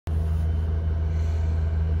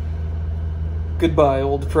Goodbye,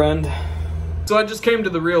 old friend. So I just came to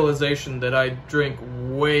the realization that I drink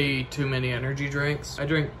way too many energy drinks. I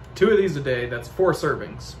drink 2 of these a day. That's 4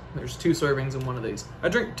 servings. There's 2 servings in one of these. I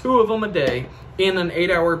drink 2 of them a day. In an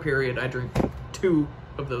 8-hour period, I drink 2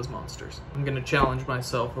 of those monsters. I'm gonna challenge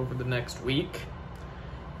myself over the next week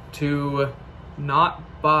to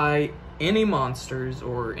not buy any monsters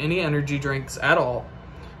or any energy drinks at all.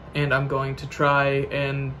 And I'm going to try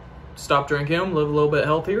and stop drinking them, live a little bit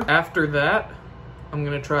healthier. After that, I'm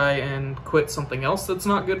gonna try and quit something else that's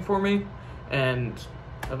not good for me, and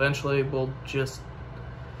eventually we'll just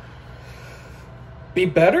be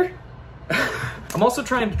better. I'm also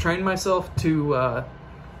trying to train myself to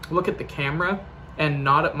look at the camera and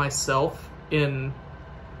not at myself in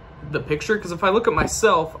the picture, because if I look at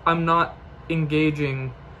myself, I'm not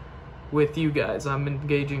engaging with you guys, I'm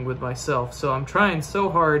engaging with myself. So I'm trying so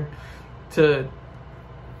hard to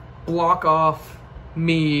block off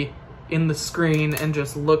me in the screen and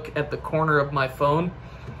just look at the corner of my phone.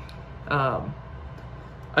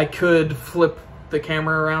 I could flip the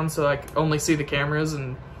camera around so I only see the cameras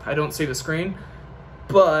and I don't see the screen,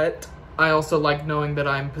 but I also like knowing that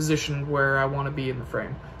I'm positioned where I want to be in the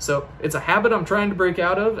frame. So it's a habit I'm trying to break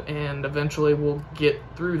out of, and eventually we'll get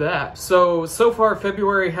through that. So far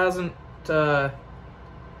February hasn't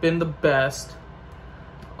been the best.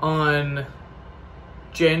 On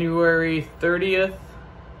January 30th,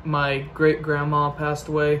 my great-grandma passed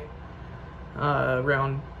away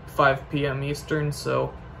around 5 p.m. Eastern,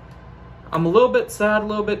 so I'm a little bit sad, a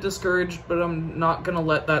little bit discouraged, but I'm not gonna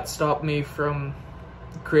let that stop me from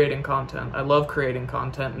creating content. I love creating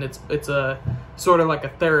content, and it's a sort of like a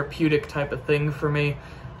therapeutic type of thing for me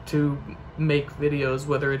to make videos,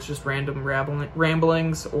 whether it's just random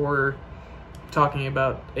ramblings or talking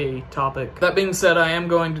about a topic. That being said, I am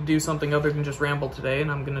going to do something other than just ramble today, and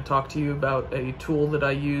I'm going to talk to you about a tool that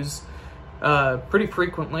I use pretty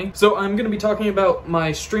frequently. So I'm going to be talking about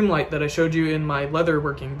my Streamlight that I showed you in my leather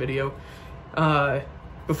working video.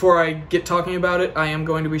 Before I get talking about it, I am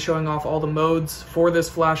going to be showing off all the modes for this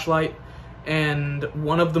flashlight, and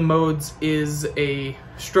one of the modes is a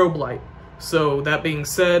strobe light. So that being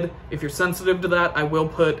said, if you're sensitive to that, I will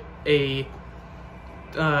put a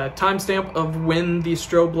timestamp of when the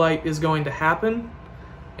strobe light is going to happen,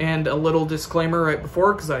 and a little disclaimer right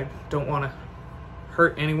before, because I don't want to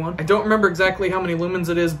hurt anyone. I don't remember exactly how many lumens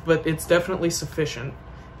it is, but it's definitely sufficient.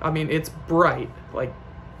 I mean, it's bright, like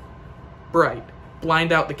bright.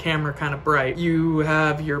 Blind out the camera kind of bright. You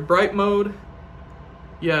have your bright mode,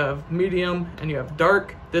 you have medium, and you have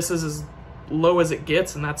dark. This is as low as it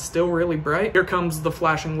gets, and that's still really bright. Here comes the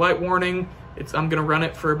flashing light warning. I'm gonna run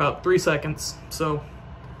it for about 3 seconds. So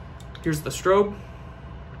here's the strobe,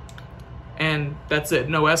 and that's it.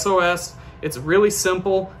 No SOS. It's really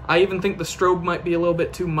simple. I even think the strobe might be a little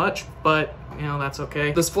bit too much, but you know, that's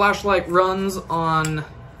okay. This flashlight runs on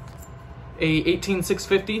a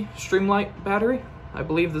 18650 Streamlight battery. I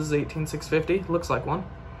believe this is 18650. Looks like one.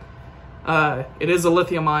 It is a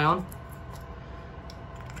lithium ion,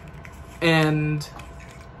 and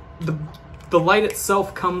the light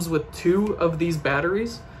itself comes with 2 of these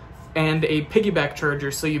batteries and a piggyback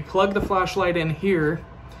charger. So you plug the flashlight in here,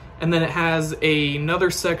 and then it has another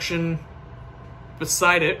section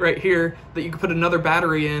beside it right here that you can put another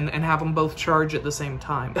battery in and have them both charge at the same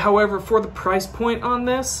time. However, for the price point on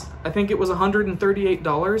this, I think it was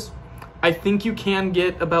 $138. I think you can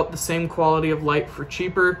get about the same quality of light for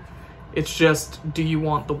cheaper. It's just, do you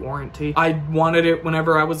want the warranty? I wanted it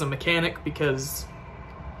whenever I was a mechanic because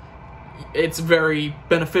it's very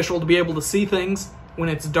beneficial to be able to see things when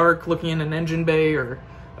it's dark looking in an engine bay or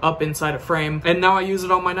up inside a frame. And now I use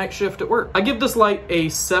it on my night shift at work. I give this light a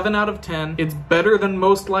 7 out of 10. It's better than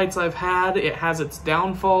most lights I've had. It has its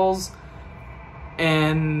downfalls,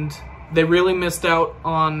 and they really missed out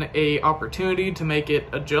on a opportunity to make it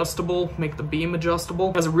adjustable, make the beam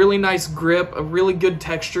adjustable. It has a really nice grip, a really good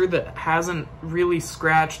texture that hasn't really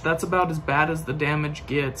scratched. That's about as bad as the damage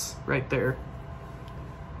gets right there.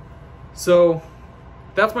 So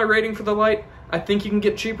that's my rating for the light. I think you can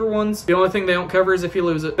get cheaper ones. The only thing they don't cover is if you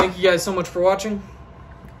lose it. Thank you guys so much for watching,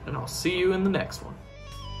 and I'll see you in the next one.